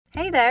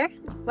Hey there!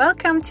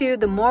 Welcome to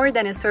the More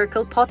Than a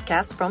Circle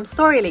podcast from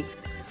Storyly.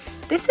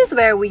 This is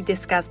where we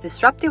discuss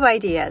disruptive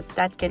ideas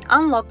that can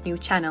unlock new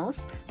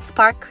channels,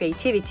 spark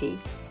creativity,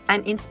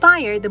 and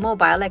inspire the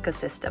mobile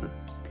ecosystem.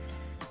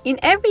 In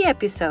every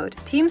episode,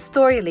 Team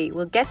Storyly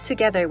will get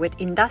together with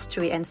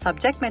industry and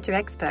subject matter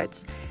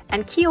experts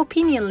and key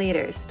opinion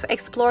leaders to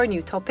explore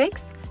new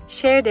topics,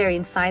 share their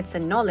insights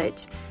and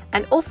knowledge,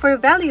 and offer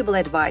valuable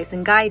advice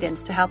and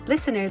guidance to help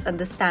listeners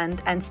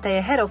understand and stay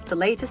ahead of the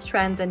latest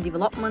trends and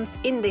developments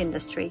in the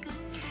industry.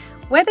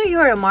 Whether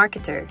you're a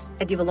marketer,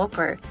 a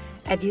developer,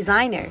 a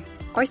designer,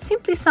 or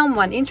simply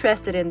someone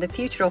interested in the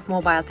future of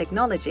mobile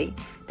technology,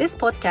 this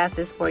podcast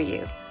is for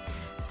you.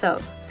 So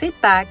sit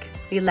back,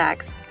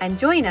 relax, and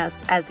join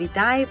us as we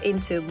dive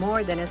into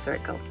More Than a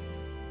Circle.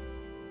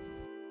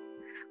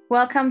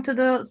 Welcome to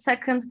the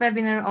second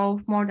webinar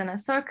of More Than a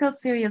Circle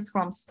series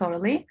from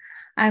Storyly.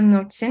 I'm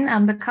Nurçin.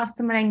 I'm the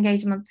Customer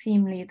Engagement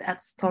Team Lead at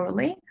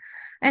Storyly.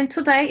 And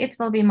today it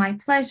will be my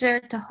pleasure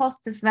to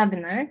host this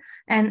webinar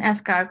and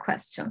ask our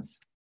questions.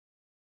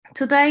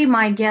 Today,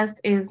 my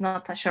guest is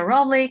Natasha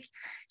Rovlik.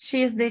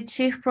 She is the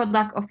Chief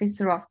Product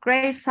Officer of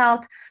Grace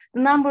Health,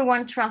 the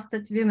 #1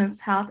 trusted women's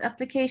health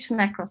application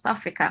across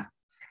Africa.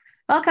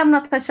 Welcome,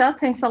 Natasha.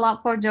 Thanks a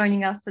lot for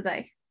joining us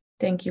today.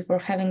 Thank you for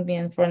having me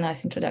and for a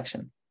nice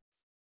introduction.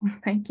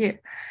 Thank you.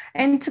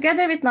 And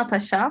together with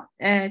Natasha,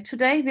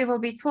 today we will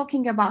be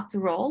talking about the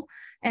role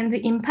and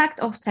the impact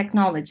of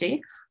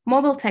technology,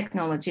 mobile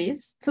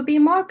technologies, to be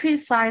more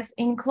precise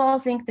in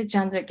closing the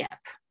gender gap.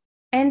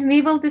 And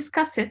we will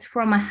discuss it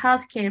from a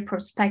healthcare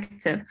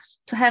perspective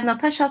to have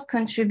Natasha's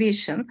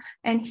contribution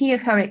and hear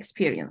her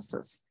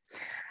experiences.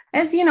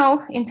 As you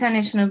know,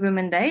 International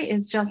Women's Day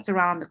is just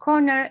around the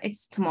corner.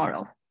 It's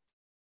tomorrow.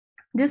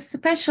 This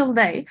special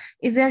day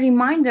is a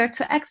reminder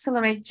to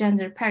accelerate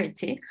gender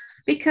parity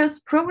because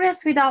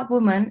progress without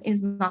women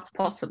is not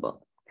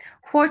possible.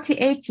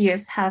 48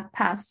 years have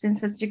passed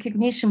since its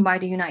recognition by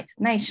the United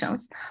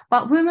Nations,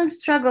 but women's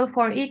struggle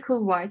for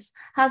equal rights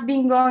has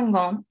been going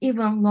on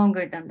even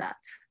longer than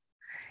that.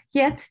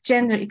 Yet,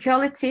 gender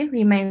equality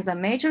remains a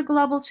major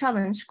global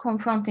challenge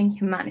confronting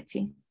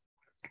humanity.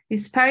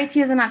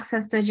 Disparities in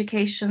access to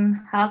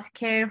education,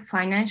 healthcare,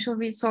 financial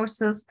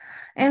resources,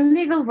 and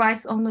legal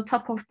rights on the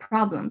top of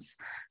problems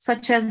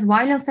such as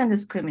violence and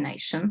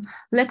discrimination,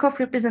 lack of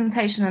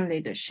representation and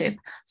leadership,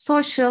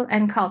 social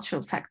and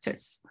cultural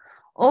factors.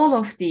 All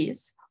of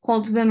these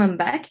hold women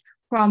back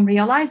from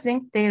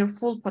realizing their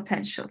full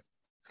potential.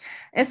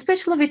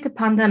 Especially with the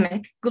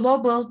pandemic,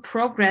 global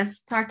progress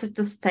started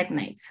to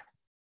stagnate.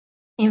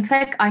 In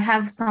fact, I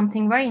have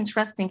something very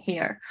interesting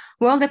here.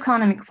 World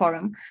Economic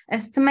Forum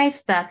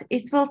estimates that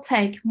it will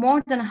take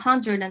more than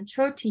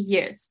 130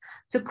 years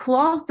to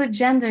close the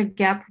gender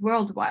gap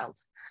worldwide.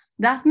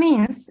 That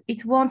means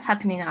it won't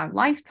happen in our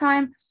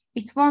lifetime.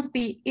 It won't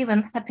be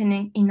even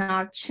happening in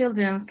our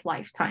children's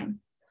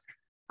lifetime.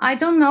 I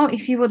don't know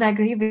if you would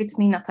agree with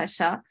me,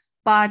 Natasha,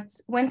 but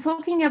when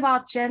talking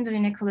about gender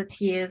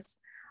inequalities,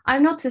 I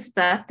noticed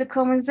that the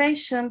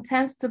conversation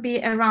tends to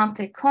be around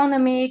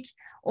economic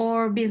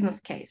or business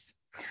case.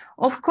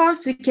 Of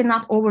course, we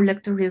cannot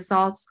overlook the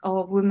results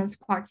of women's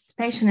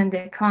participation in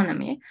the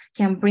economy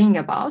can bring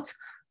about,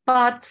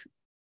 but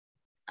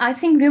I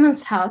think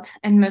women's health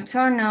and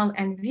maternal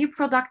and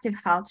reproductive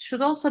health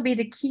should also be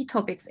the key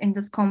topics in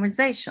these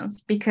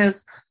conversations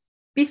because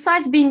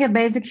besides being a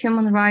basic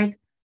human right,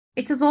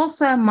 it is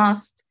also a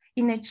must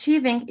in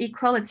achieving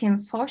equality in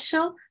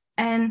social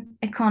and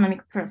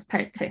economic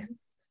prosperity.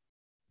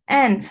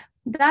 And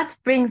that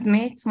brings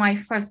me to my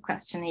first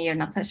question here,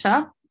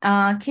 Natasha.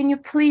 Can you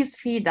please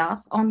feed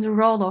us on the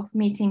role of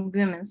meeting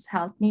women's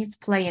health needs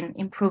play in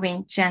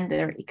improving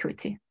gender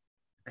equity?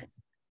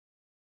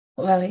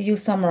 Well, you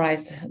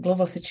summarized the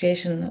global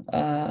situation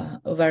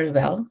very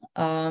well.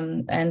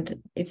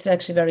 And it's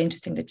actually very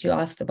interesting that you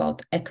asked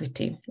about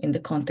equity in the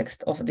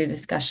context of the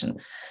discussion.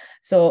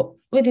 So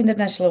with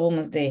International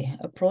Women's Day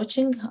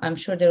approaching, I'm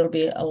sure there will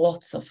be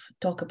lots of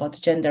talk about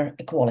gender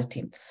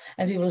equality.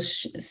 And we will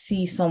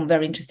see some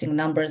very interesting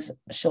numbers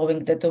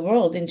showing that the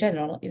world in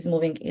general is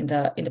moving in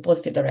the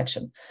positive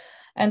direction.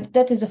 And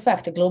that is a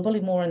fact.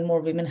 Globally, more and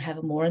more women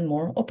have more and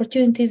more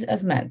opportunities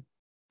as men.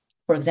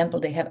 For example,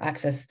 they have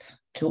access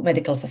to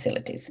medical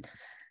facilities.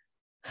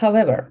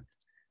 However,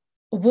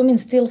 women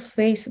still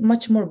face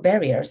much more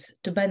barriers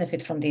to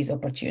benefit from these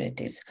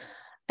opportunities.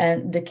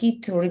 And the key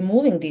to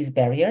removing these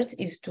barriers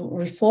is to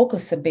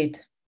refocus a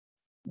bit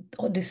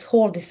on this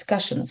whole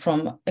discussion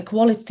from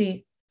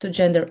equality to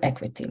gender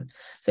equity.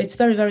 So it's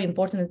very, very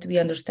important that we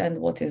understand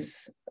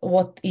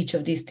what each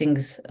of these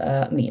things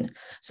mean.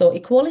 So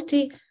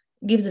equality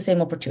gives the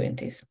same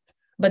opportunities.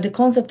 But the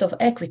concept of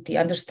equity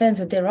understands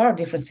that there are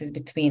differences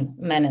between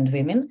men and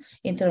women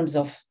in terms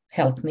of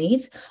health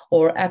needs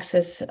or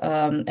access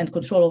and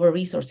control over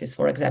resources,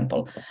 for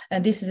example.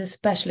 And this is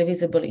especially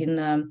visible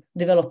in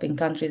developing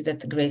countries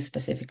that Grace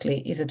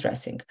specifically is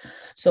addressing.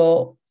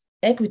 So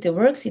equity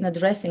works in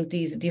addressing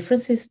these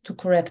differences to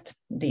correct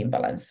the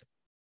imbalance.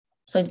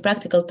 So in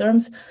practical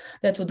terms,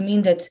 that would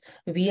mean that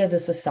we as a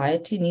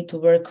society need to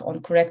work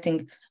on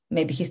correcting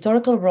maybe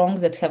historical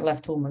wrongs that have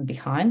left women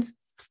behind.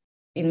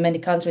 In many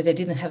countries, they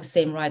didn't have the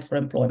same right for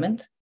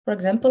employment, for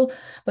example,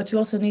 but we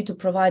also need to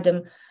provide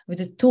them with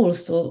the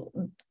tools so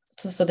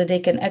that they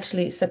can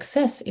actually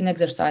success in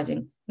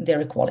exercising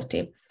their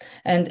equality.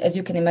 And as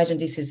you can imagine,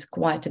 this is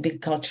quite a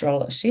big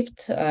cultural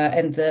shift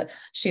and the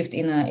shift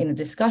in a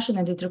discussion,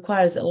 and it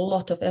requires a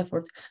lot of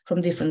effort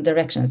from different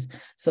directions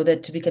so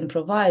that we can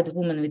provide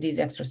women with this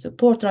extra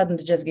support rather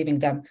than just giving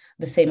them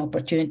the same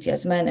opportunity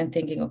as men and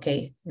thinking,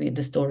 okay,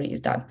 the story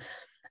is done.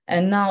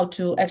 And now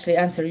to actually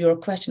answer your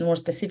question more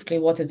specifically,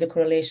 what is the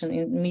correlation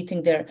in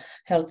meeting their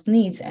health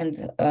needs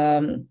and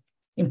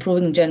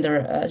improving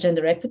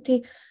gender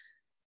equity?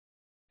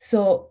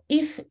 So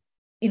if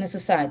in a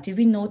society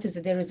we notice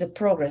that there is a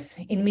progress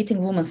in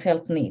meeting women's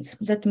health needs,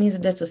 that means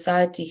that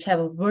society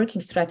have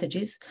working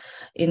strategies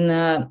in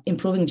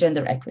improving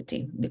gender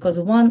equity, because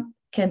one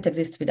can't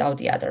exist without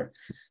the other.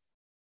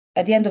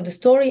 At the end of the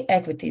story,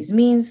 equity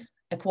means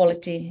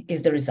equality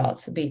is the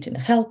results, be it in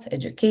health,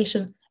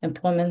 education,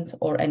 employment,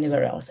 or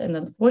anywhere else. And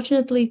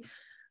unfortunately,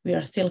 we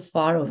are still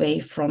far away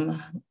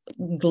from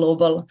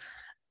global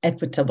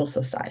equitable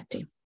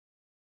society.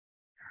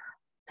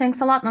 Thanks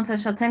a lot,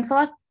 Natasha. Thanks a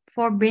lot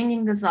for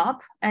bringing this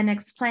up and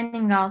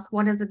explaining us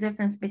what is the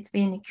difference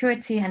between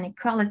equity and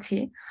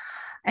equality.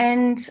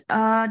 And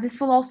this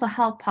will also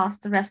help us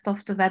the rest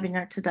of the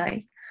webinar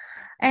today.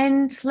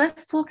 And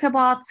let's talk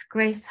about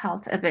Grace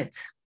Health a bit.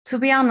 To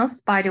be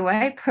honest, by the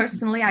way,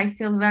 personally, I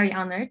feel very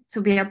honored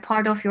to be a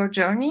part of your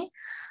journey.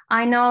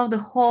 I know the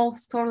whole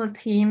Storyly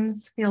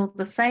teams feel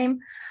the same.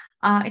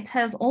 It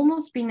has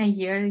almost been a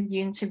year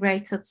you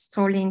integrated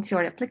Storyly into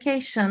your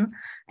application,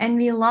 and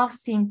we love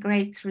seeing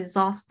great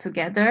results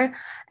together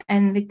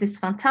and with this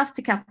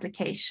fantastic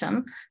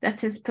application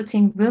that is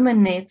putting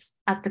women needs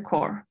at the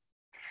core.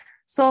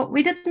 So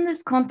within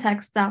this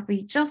context that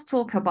we just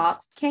talked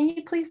about, can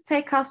you please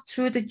take us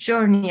through the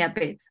journey a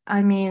bit?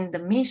 I mean, the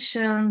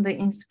mission, the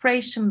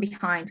inspiration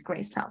behind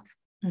Grace Health.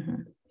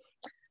 Mm-hmm.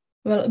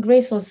 Well,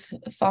 Grace was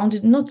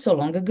founded not so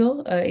long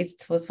ago.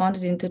 It was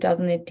founded in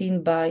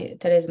 2018 by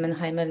Therese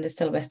Menheimer and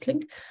Estelle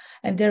Westling.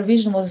 And their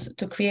vision was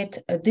to create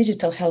a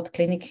digital health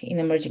clinic in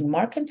emerging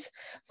markets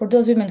for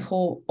those women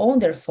who own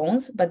their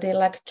phones, but they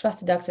lack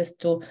trusted access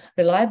to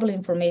reliable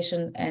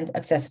information and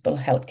accessible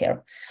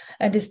healthcare.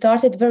 And it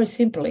started very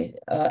simply,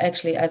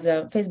 actually, as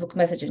a Facebook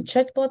messaging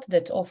chatbot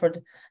that offered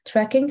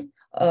tracking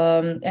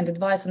and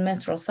advice on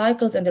menstrual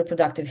cycles and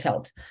reproductive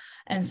health.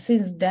 And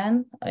since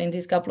then, in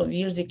these couple of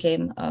years, we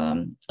came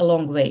a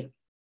long way.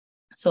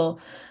 So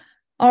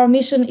our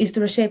mission is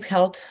to reshape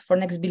health for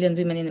next billion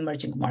women in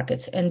emerging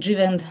markets. And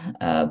driven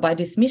by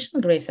this mission,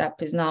 Grace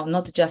App is now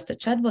not just a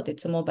chatbot,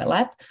 it's a mobile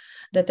app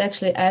that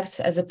actually acts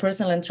as a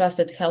personal and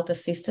trusted health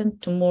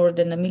assistant to more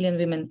than 1 million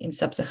women in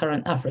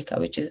sub-Saharan Africa,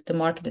 which is the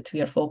market that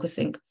we are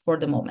focusing for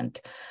the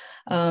moment.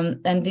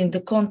 And in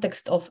the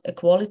context of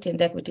equality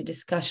and equity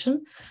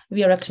discussion,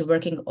 we are actually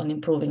working on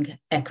improving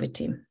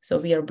equity. So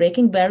we are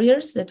breaking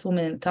barriers that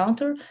women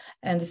encounter,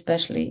 and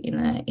especially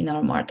in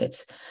our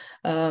markets.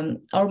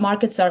 Our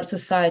markets are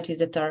societies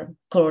that are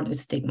colored with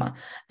stigma,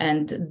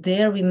 and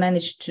there we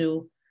managed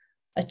to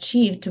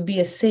achieve to be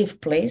a safe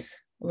place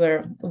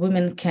where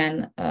women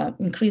can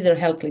increase their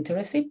health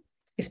literacy,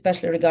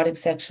 especially regarding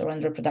sexual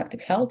and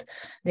reproductive health.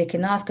 They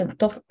can ask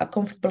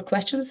uncomfortable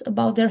questions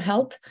about their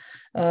health,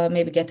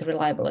 maybe get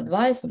reliable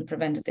advice on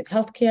preventative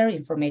healthcare,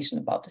 information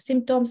about the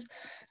symptoms,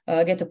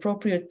 get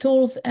appropriate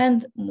tools,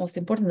 and most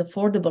important,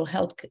 affordable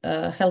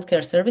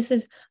healthcare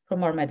services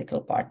from our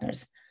medical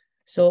partners.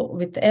 So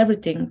with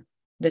everything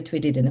that we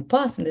did in the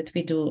past and that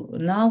we do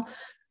now,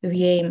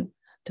 we aim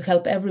to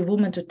help every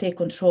woman to take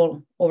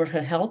control over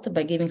her health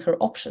by giving her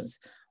options,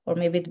 or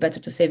maybe it's better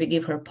to say we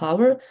give her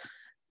power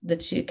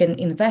that she can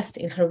invest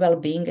in her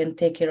well-being and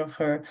take care of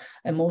her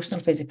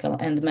emotional, physical,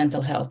 and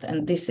mental health.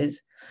 And this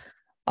is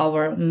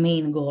our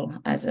main goal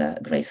as a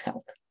Grace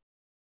Health.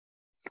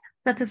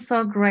 That is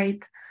so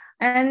great.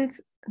 And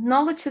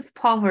knowledge is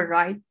power,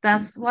 right?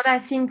 That's what I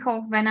think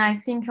of when I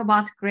think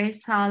about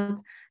Grace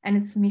Health and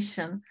its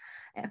mission.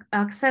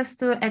 Access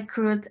to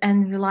accurate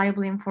and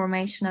reliable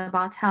information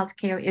about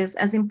healthcare is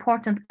as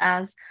important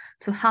as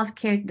to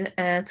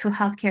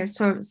healthcare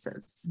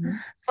services. Mm-hmm.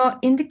 So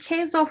in the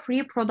case of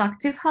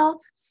reproductive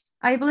health,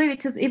 I believe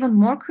it is even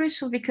more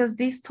crucial because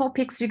these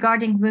topics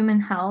regarding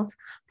women's health,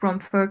 from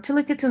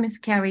fertility to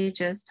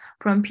miscarriages,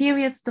 from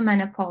periods to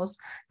menopause,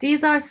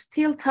 these are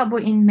still taboo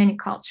in many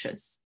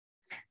cultures.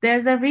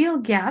 There's a real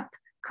gap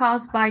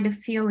caused by the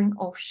feeling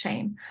of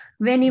shame.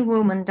 Many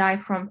women die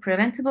from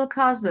preventable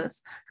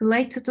causes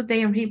related to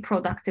their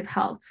reproductive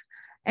health.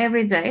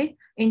 Every day,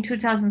 in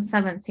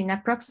 2017,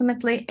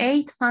 approximately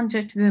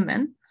 800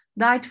 women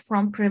died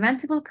from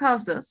preventable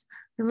causes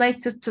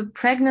related to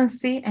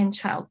pregnancy and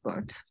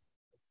childbirth.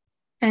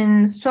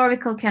 And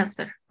cervical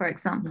cancer, for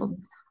example,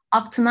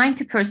 up to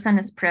 90%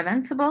 is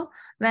preventable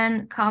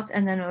when caught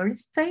at an early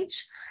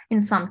stage. In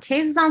some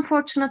cases,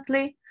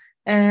 unfortunately,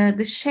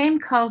 the shame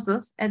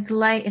causes a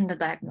delay in the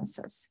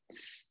diagnosis.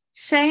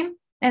 Shame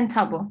and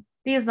taboo.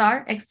 These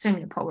are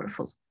extremely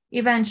powerful.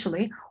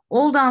 Eventually,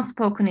 all the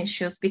unspoken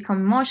issues become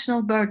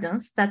emotional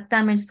burdens that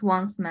damage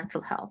one's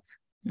mental health.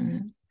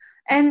 Mm-hmm.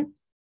 And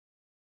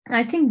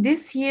I think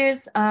this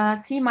year's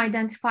theme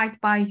identified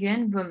by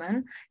UN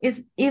Women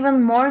is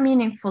even more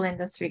meaningful in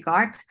this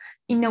regard: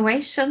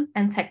 innovation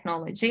and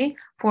technology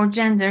for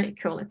gender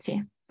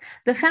equality.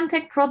 The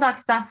femtech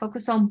products that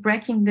focus on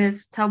breaking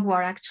this taboo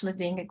are actually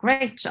doing a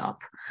great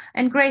job.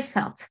 And Grace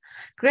Health.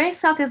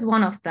 Grace Health is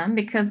one of them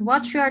because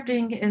what you are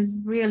doing is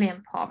really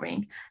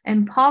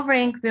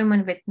empowering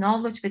women with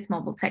knowledge with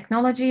mobile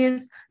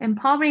technologies,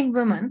 empowering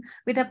women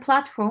with a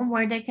platform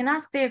where they can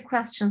ask their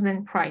questions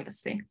in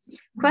privacy,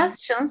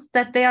 questions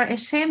that they are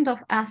ashamed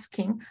of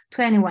asking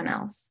to anyone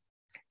else.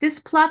 This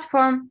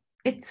platform,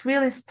 it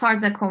really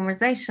starts a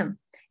conversation.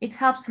 It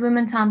helps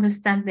women to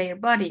understand their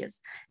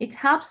bodies. It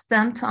helps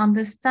them to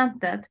understand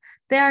that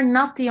they are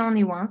not the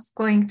only ones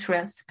going through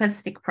a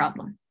specific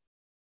problem.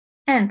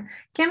 And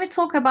can we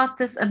talk about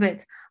this a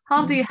bit?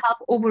 How do you help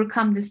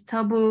overcome this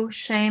taboo,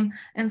 shame,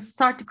 and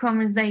start the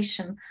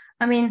conversation?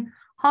 I mean,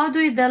 how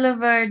do you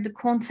deliver the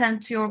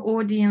content to your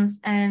audience,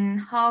 and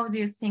how do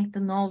you think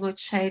the knowledge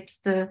shapes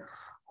the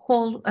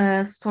whole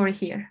story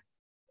here?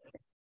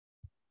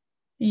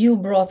 You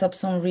brought up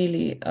some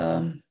really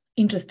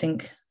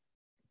interesting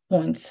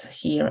points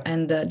here,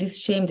 and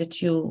this shame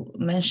that you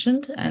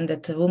mentioned and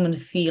that women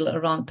feel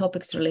around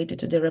topics related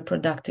to their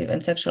reproductive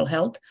and sexual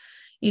health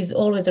is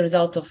always a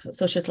result of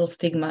societal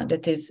stigma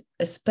that is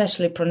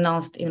especially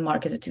pronounced in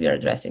markets that we are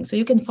addressing. So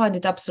you can find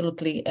it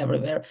absolutely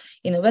everywhere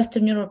in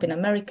Western Europe, in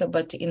America,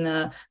 but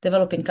in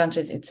developing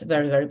countries, it's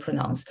very, very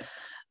pronounced.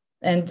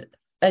 And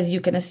as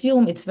you can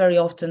assume, it's very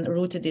often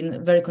rooted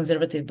in very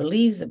conservative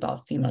beliefs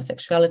about female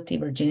sexuality,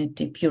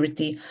 virginity,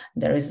 purity.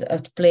 There is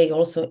at play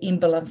also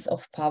imbalance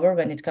of power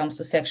when it comes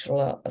to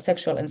sexual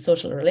and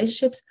social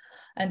relationships.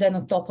 And then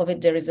on top of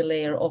it, there is a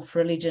layer of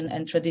religion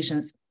and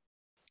traditions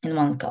in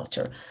one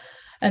culture.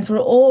 And for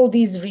all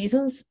these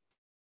reasons,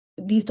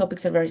 these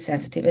topics are very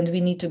sensitive, and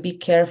we need to be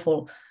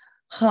careful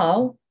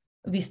how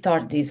we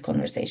start these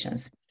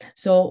conversations.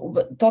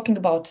 So talking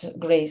about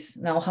Grace,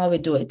 now how we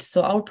do it.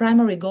 So our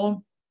primary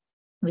goal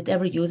with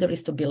every user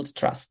is to build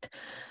trust.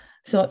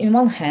 So in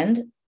one hand,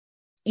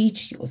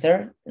 each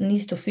user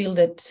needs to feel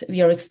that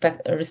we are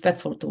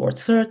respectful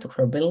towards her, to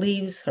her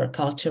beliefs, her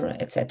culture,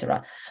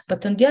 etc.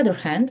 But on the other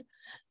hand,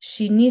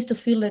 she needs to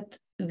feel that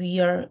we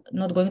are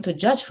not going to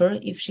judge her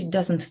if she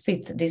doesn't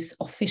fit these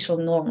official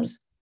norms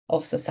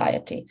of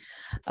society.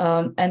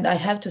 And I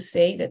have to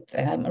say that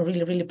I'm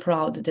really, really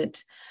proud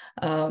that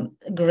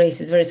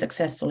Grace is very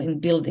successful in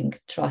building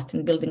trust,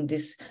 in building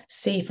this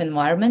safe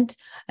environment.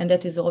 And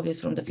that is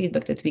obvious from the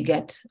feedback that we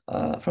get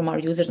from our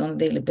users on a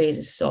daily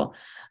basis. So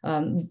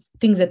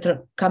things that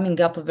are coming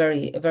up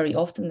very, very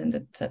often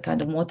and that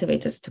kind of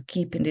motivate us to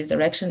keep in this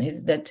direction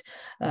is that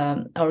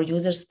our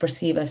users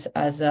perceive us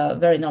as a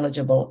very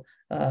knowledgeable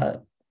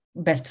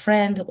best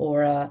friend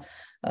or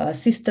a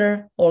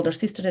sister, older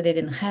sister that they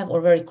didn't have, or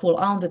very cool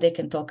aunt that they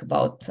can talk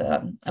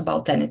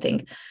about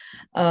anything.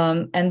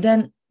 And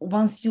then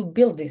once you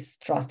build this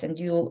trust and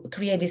you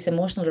create this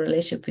emotional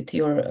relationship with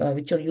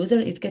your user,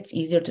 it gets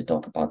easier to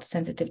talk about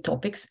sensitive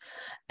topics,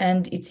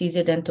 and it's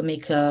easier then to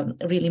make a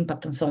real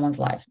impact on someone's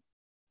life.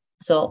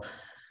 So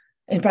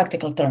in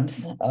practical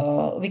terms,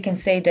 we can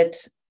say that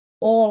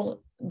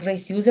all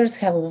Grace users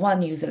have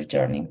one user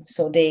journey.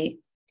 So they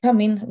come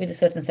in with a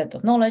certain set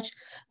of knowledge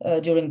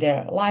during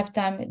their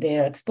lifetime. They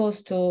are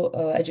exposed to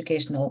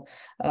educational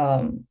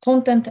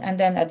content, and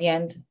then at the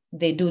end,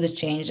 they do the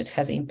change that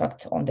has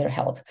impact on their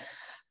health.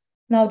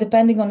 Now,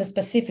 depending on the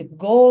specific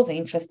goals, the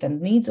interests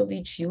and needs of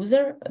each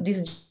user,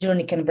 this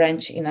journey can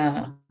branch in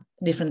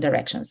different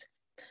directions.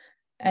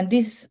 And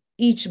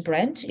each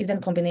branch is then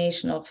a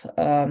combination of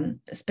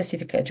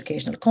specific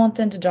educational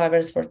content,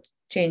 drivers for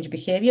change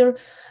behavior,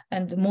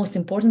 and most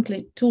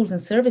importantly, tools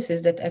and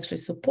services that actually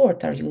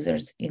support our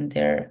users in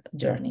their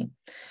journey.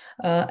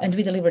 And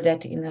we deliver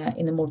that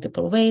in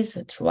multiple ways,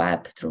 through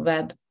app, through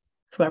web,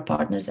 through our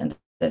partners. And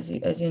as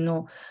you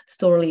know,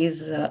 Storyly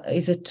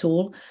is a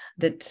tool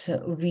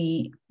that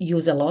we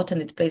use a lot,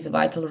 and it plays a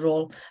vital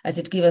role as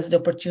it gives us the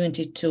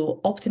opportunity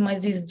to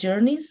optimize these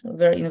journeys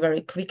in a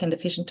very quick and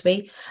efficient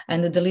way,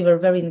 and deliver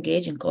very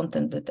engaging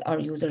content that our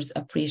users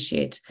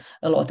appreciate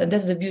a lot. And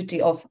that's the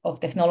beauty of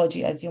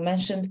technology, as you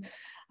mentioned.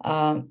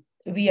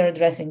 We are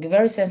addressing a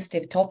very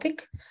sensitive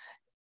topic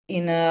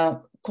in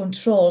a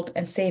controlled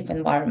and safe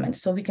environment.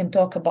 So we can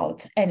talk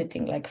about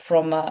anything, like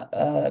from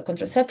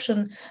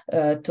contraception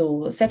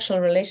to sexual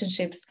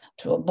relationships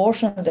to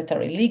abortions that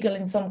are illegal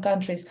in some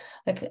countries,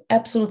 like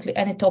absolutely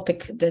any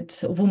topic that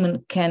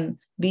women can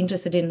be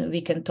interested in,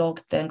 we can talk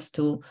thanks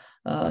to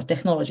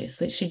technology.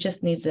 So she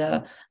just needs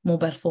a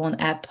mobile phone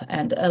app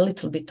and a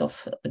little bit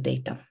of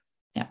data.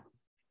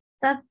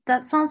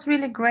 That sounds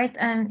really great.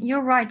 And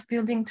you're right,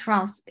 building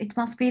trust, it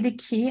must be the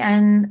key.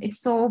 And it's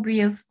so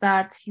obvious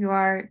that you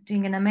are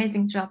doing an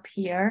amazing job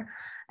here.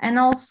 And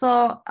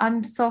also,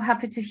 I'm so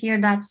happy to hear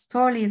that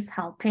Storyly is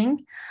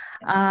helping.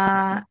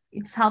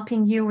 It's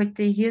helping you with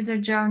the user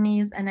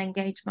journeys and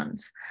engagement.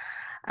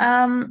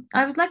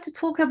 I would like to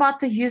talk about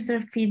the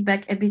user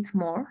feedback a bit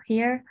more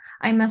here.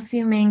 I'm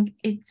assuming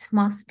it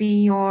must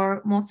be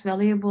your most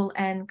valuable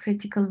and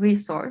critical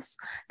resource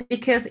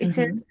because it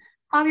is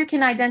how you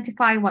can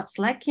identify what's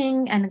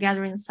lacking and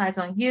gather insights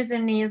on user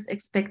needs,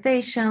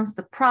 expectations,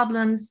 the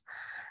problems,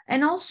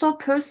 and also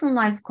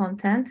personalized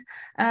content.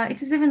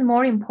 It is even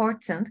more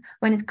important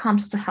when it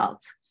comes to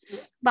health.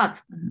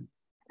 But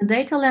the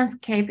data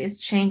landscape is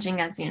changing,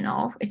 as you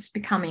know. It's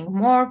becoming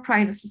more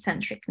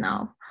privacy-centric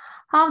now.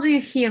 How do you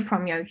hear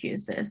from your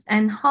users,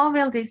 and how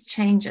will these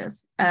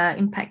changes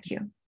impact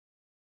you?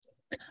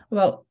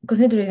 Well,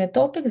 considering the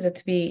topics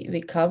that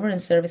we cover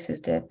and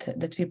services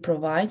that we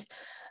provide,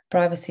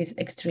 privacy is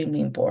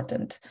extremely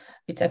important.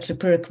 It's actually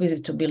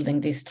prerequisite to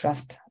building this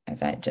trust,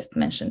 as I just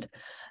mentioned.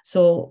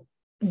 So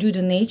due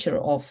to the nature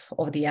of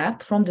the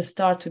app, from the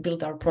start, we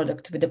build our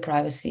product with the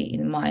privacy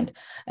in mind,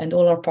 and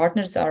all our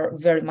partners are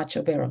very much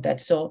aware of that.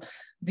 So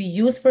we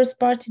use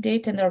first-party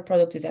data, and our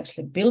product is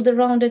actually built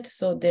around it.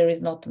 So there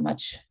is not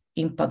much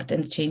impact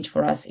and change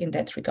for us in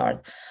that regard.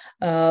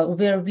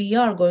 Where we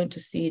are going to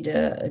see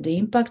the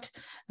impact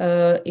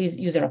is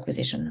user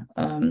acquisition.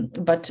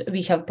 But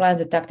we have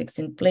plans and tactics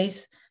in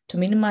place to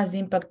minimize the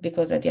impact,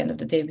 because at the end of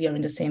the day, we are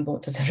in the same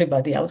boat as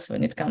everybody else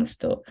when it comes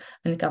to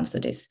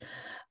this.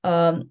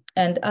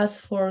 And as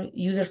for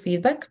user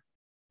feedback,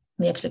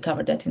 we actually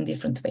cover that in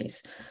different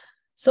ways.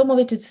 Some of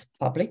it is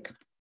public,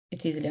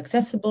 it's easily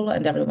accessible,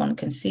 and everyone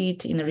can see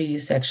it in the review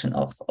section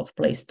of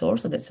Play Store.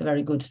 So that's a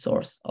very good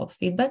source of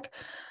feedback.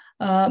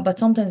 But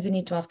sometimes we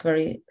need to ask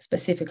very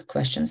specific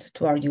questions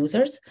to our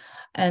users.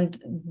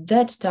 And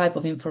that type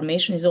of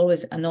information is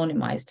always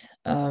anonymized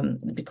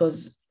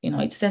because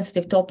it's a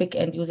sensitive topic,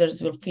 and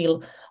users will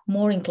feel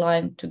more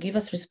inclined to give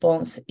us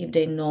response if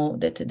they know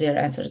that their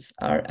answers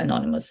are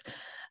anonymous.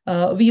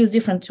 We use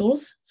different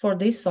tools for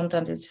this.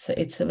 Sometimes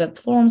it's web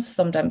forms,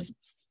 sometimes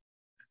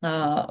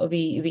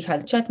we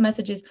had chat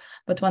messages,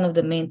 but one of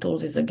the main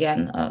tools is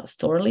again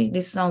Storyly.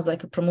 This sounds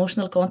like a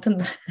promotional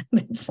content,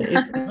 but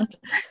it's not.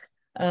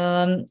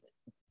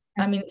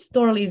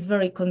 Storyly is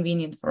very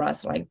convenient for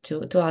us, right,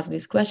 to ask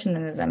this question.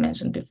 And as I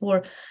mentioned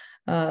before,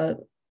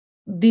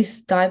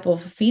 this type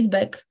of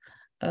feedback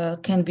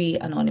can be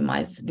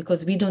anonymized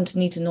because we don't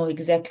need to know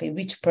exactly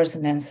which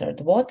person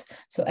answered what.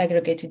 So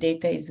aggregated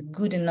data is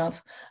good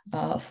enough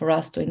for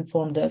us to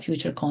inform the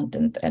future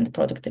content and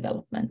product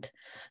development.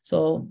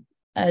 So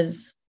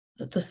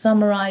to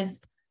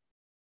summarize,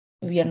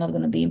 we are not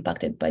going to be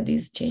impacted by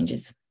these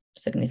changes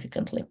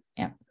significantly.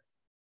 Yeah.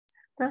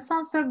 That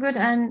sounds so good.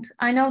 And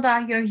I know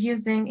that you're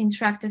using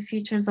interactive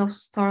features of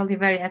Storyly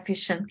very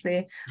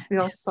efficiently. We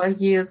also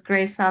use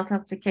Grace Health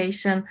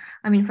application.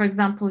 For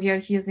example, you're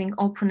using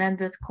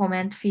open-ended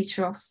comment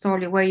feature of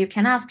Storyly where you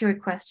can ask your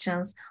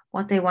questions,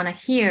 what they want to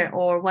hear,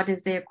 or what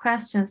is their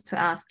questions to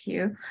ask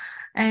you.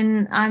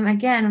 And I'm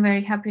again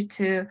very happy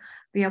to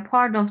be a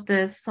part of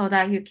this so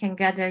that you can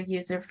gather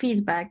user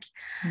feedback.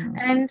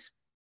 And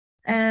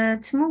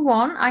to move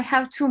on, I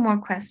have two more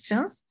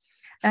questions.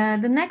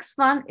 The next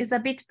one is a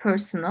bit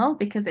personal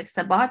because it's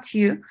about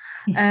you.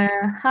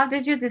 How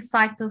did you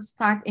decide to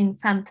start in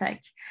Femtech?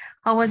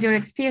 How was your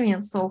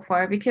experience so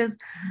far? Because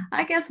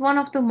I guess one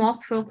of the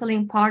most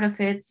fulfilling part of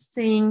it,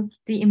 seeing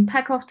the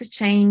impact of the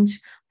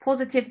change,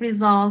 positive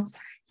results,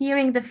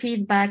 hearing the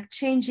feedback,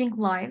 changing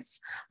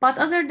lives. But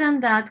other than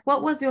that,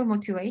 what was your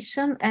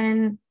motivation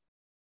and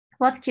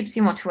what keeps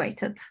you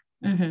motivated?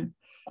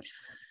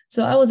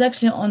 So I was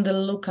actually on the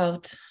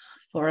lookout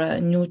for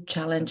a new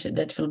challenge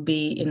that will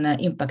be in the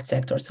impact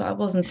sector. So I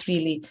wasn't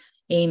really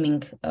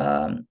aiming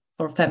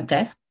for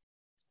Femtech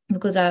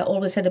because I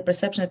always had the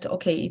perception that,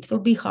 okay, it will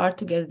be hard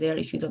to get there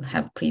if you don't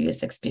have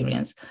previous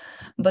experience.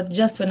 But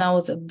just when I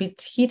was a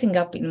bit heating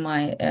up in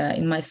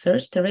my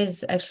search,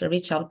 Therese actually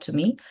reached out to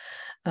me.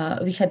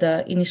 We had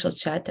an initial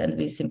chat and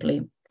we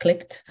simply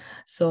clicked.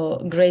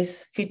 So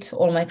Grace fit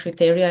all my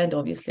criteria, and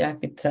obviously I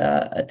fit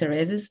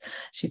Therese's.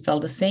 She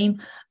felt the same,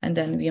 and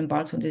then we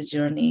embarked on this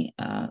journey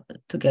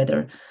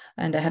together.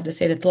 And I have to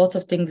say that lots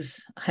of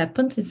things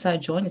happened since I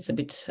joined. It's a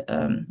bit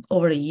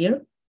over a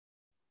year,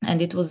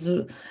 and it was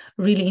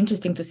really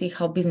interesting to see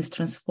how business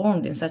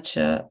transformed in such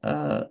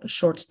a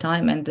short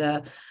time.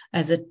 And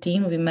as a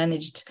team, we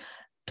managed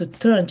to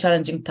turn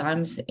challenging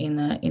times in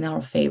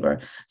our favor.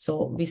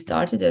 So we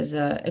started as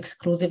a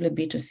exclusively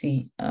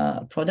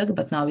B2C product,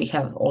 but now we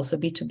have also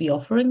B2B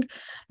offering.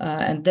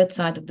 And that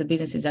side of the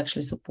business is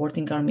actually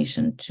supporting our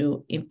mission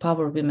to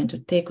empower women to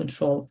take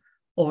control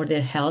over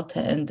their health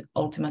and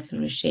ultimately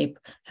reshape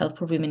health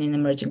for women in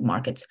emerging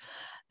markets.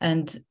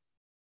 And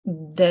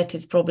that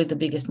is probably the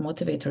biggest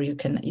motivator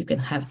you can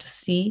have, to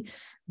see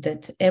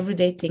that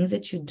everyday things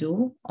that you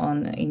do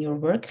in your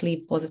work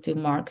leave positive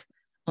mark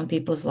on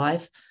people's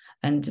life.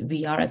 And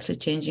we are actually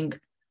changing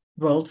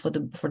world for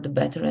the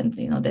better, and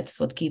that's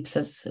what keeps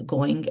us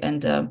going.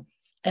 And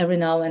every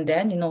now and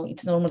then,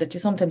 it's normal that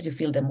sometimes you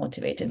feel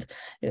demotivated.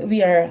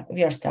 We are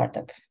a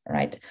startup,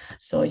 right?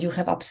 So you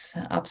have ups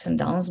and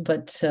downs,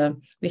 but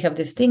we have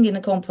this thing in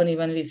a company: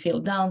 when we feel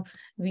down,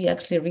 we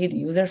actually read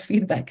user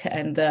feedback,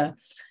 and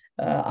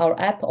our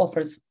app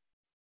offers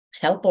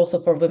help also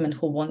for women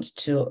who want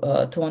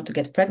to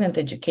get pregnant,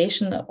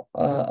 education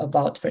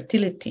about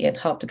fertility and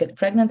how to get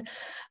pregnant.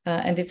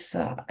 And it's,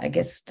 I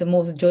guess, the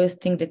most joyous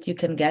thing that you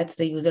can get.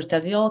 The user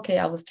tells you, okay,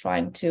 I was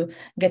trying to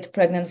get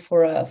pregnant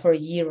for a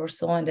year or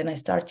so, and then I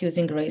start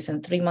using Grace,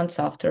 and 3 months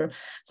after,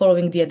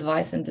 following the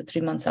advice, and the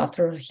 3 months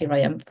after, here I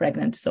am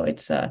pregnant. So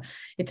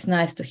it's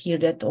nice to hear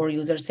that, or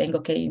users saying,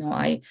 okay,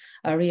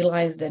 I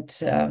realized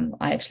that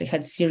I actually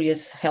had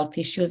serious health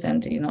issues,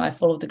 and I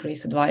followed the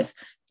Grace advice,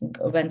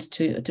 went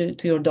to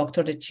your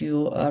doctor that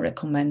you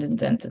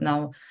recommended, and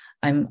now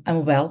I'm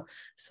well.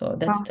 So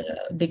that's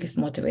the biggest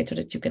motivator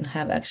that you can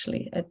have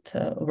actually at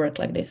work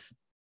like this.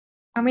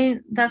 I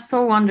mean, that's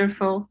so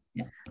wonderful.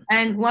 Yeah.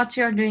 And what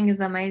you're doing is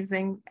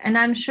amazing. And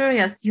I'm sure,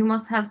 yes, you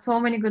must have so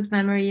many good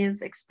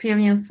memories,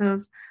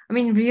 experiences. I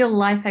mean, real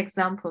life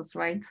examples,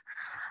 right?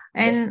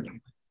 And Yes.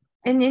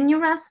 And in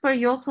your answer,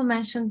 you also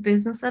mentioned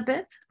business a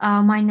bit.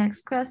 My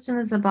next question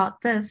is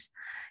about this.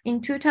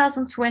 In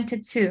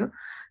 2022,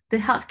 the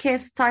healthcare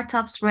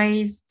startups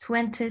raised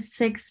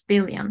 26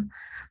 billion.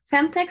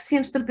 Femtech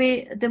seems to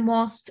be the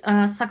most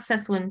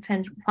successful in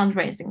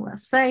fundraising,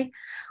 let's say.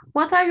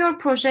 What are your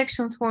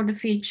projections for the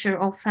future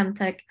of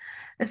Femtech,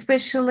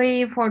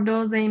 especially for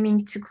those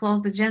aiming to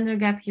close the gender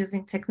gap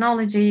using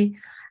technology?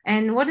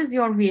 And what is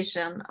your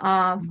vision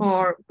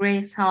for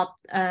Grace Help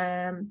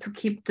to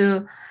keep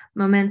the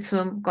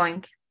momentum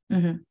going?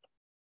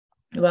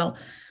 Mm-hmm. Well,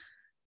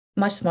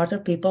 much smarter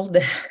people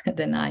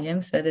than I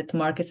am said that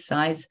market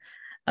size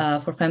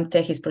for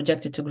Femtech is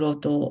projected to grow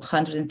to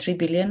 $103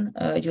 billion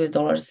US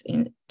dollars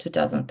in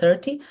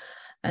 2030.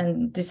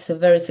 And this is a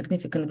very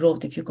significant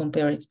growth if you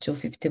compare it to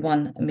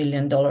 $51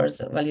 million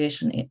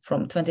valuation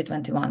from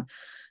 2021.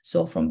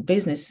 So from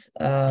business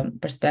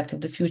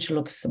perspective, the future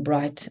looks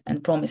bright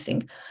and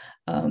promising.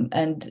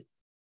 And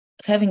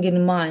having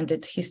in mind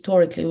that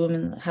historically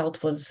women's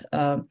health was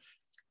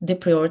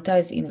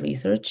deprioritized in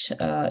research,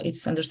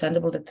 it's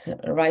understandable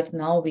that right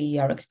now we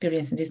are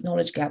experiencing these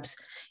knowledge gaps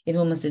in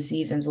women's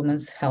disease and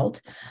women's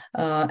health.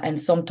 And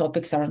some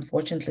topics are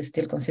unfortunately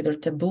still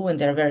considered taboo, and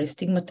they're very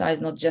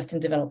stigmatized, not just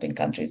in developing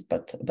countries,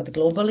 but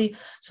globally.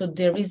 So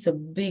there is a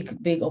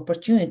big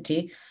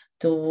opportunity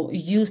to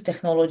use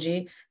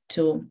technology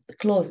to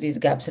close these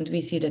gaps. And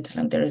we see that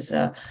there is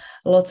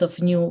lots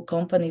of new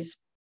companies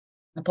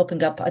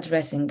popping up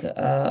addressing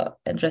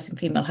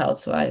female health.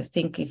 So I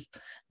think if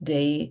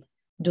they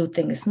do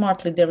things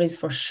smartly, there is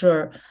for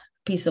sure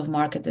piece of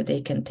market that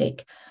they can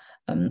take.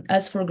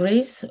 As for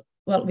Grace,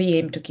 well, we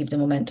aim to keep the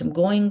momentum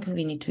going.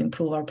 We need to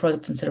improve our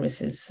products and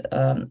services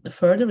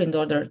further in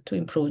order to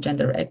improve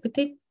gender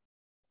equity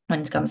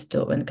when it comes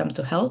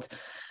to health.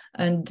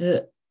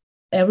 And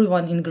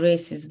everyone in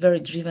Grace is very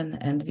driven,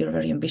 and we're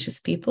very ambitious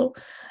people.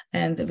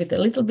 And with a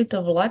little bit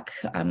of luck,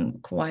 I'm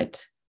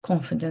quite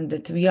confident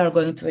that we are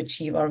going to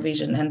achieve our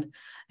vision and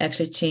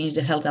actually change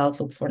the health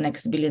outlook for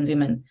next billion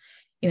women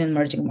in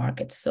emerging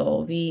markets.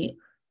 So we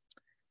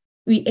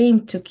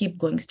aim to keep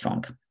going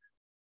strong.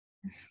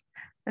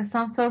 That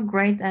sounds so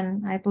great,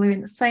 and I believe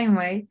in the same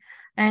way.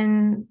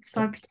 And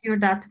so happy to hear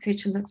that the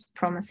future looks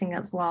promising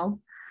as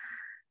well.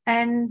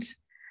 And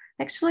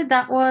actually,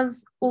 that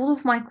was all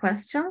of my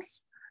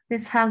questions.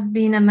 This has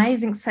been an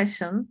amazing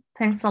session.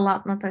 Thanks a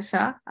lot,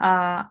 Natasha.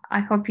 I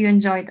hope you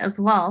enjoyed as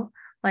well,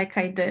 like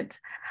I did.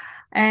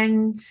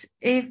 And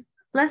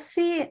let's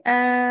see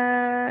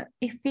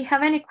if we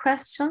have any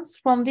questions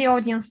from the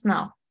audience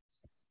now.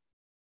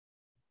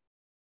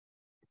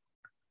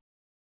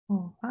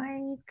 All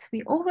right,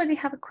 we already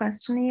have a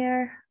question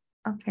here.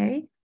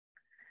 Okay.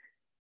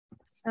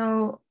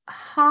 So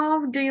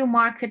how do you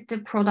market the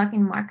product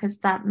in markets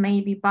that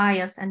may be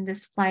biased and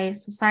display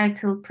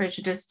societal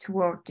prejudice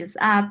toward this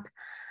app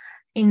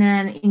in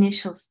an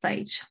initial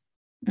stage?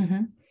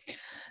 Mm-hmm.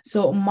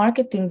 So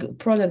marketing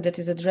product that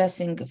is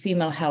addressing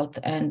female health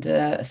and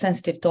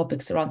sensitive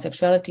topics around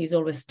sexuality is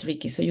always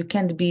tricky. So you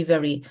can't be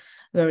very,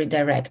 very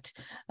direct.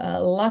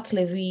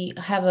 Luckily, we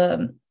have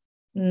a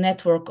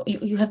network.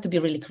 You have to be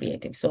really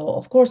creative. So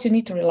of course, you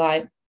need to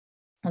rely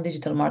on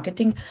digital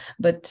marketing,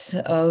 but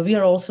we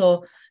are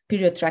also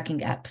period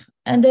tracking app.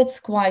 And that's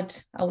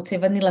quite, I would say,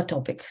 vanilla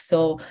topic.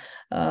 So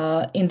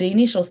in the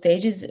initial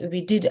stages,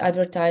 we did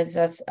advertise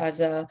us as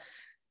a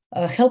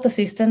health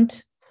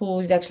assistant who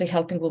is actually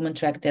helping women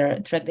track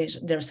their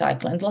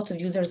cycle. And lots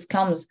of users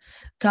come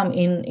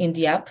in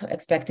the app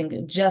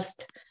expecting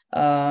just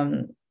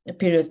a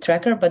period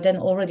tracker, but then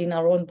already in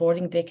our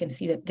onboarding, they can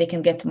see that they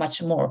can get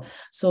much more.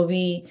 So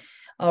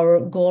our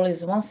goal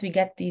is once we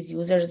get these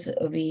users,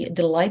 we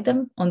delight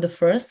them on the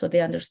first, so they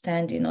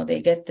understand,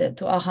 they get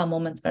to aha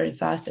moment very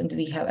fast, and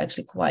we have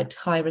actually quite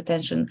high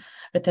retention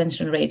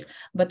rate.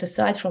 But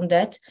aside from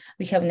that,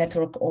 we have a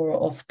network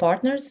of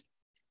partners,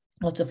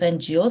 lots of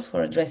NGOs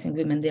for addressing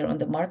women there on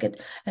the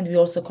market, and we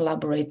also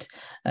collaborate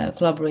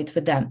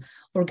with them.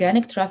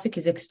 Organic traffic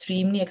is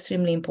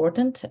extremely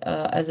important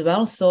as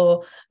well.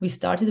 So we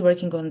started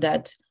working on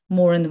that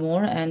more and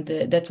more, and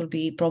that will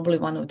be probably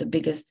one of the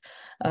biggest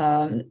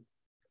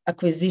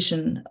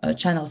acquisition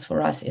channels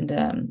for us in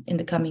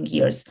the coming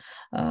years,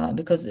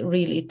 because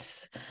really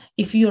it's,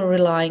 if you're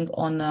relying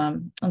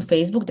on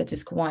Facebook, that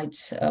is quite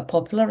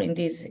popular in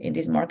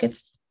these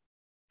markets,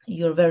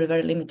 you're very,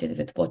 very limited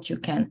with what you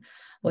can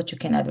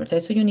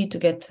advertise. So you need to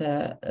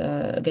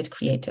get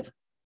creative.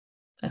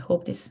 I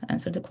hope this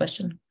answered the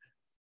question.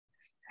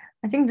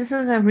 I think this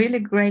is a really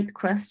great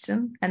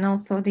question, and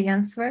also the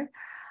answer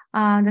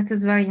that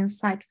is very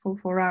insightful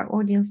for our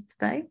audience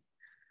today.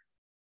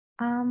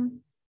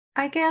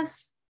 I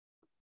guess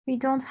we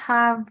don't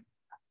have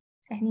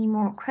any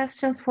more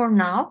questions for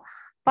now,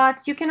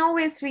 but you can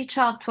always reach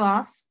out to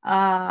us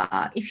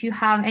if you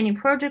have any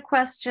further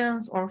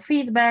questions or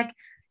feedback.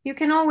 You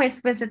can always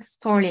visit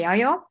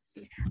Storyly.io,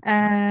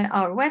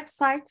 our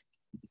website.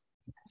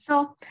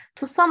 So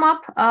to sum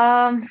up,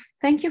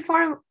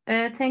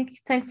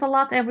 thanks a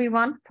lot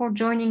everyone for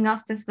joining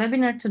us this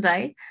webinar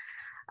today.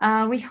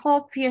 We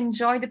hope you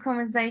enjoyed the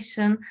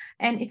conversation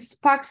and it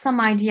sparked some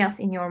ideas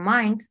in your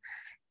mind.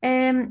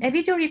 A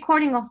video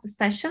recording of the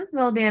session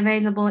will be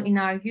available in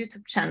our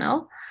YouTube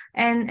channel,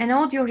 and an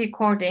audio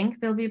recording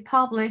will be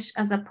published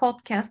as a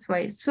podcast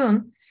very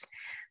soon.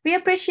 We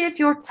appreciate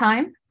your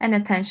time and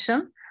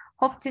attention.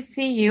 Hope to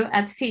see you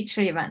at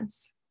future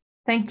events.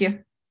 Thank you.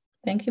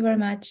 Thank you very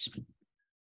much.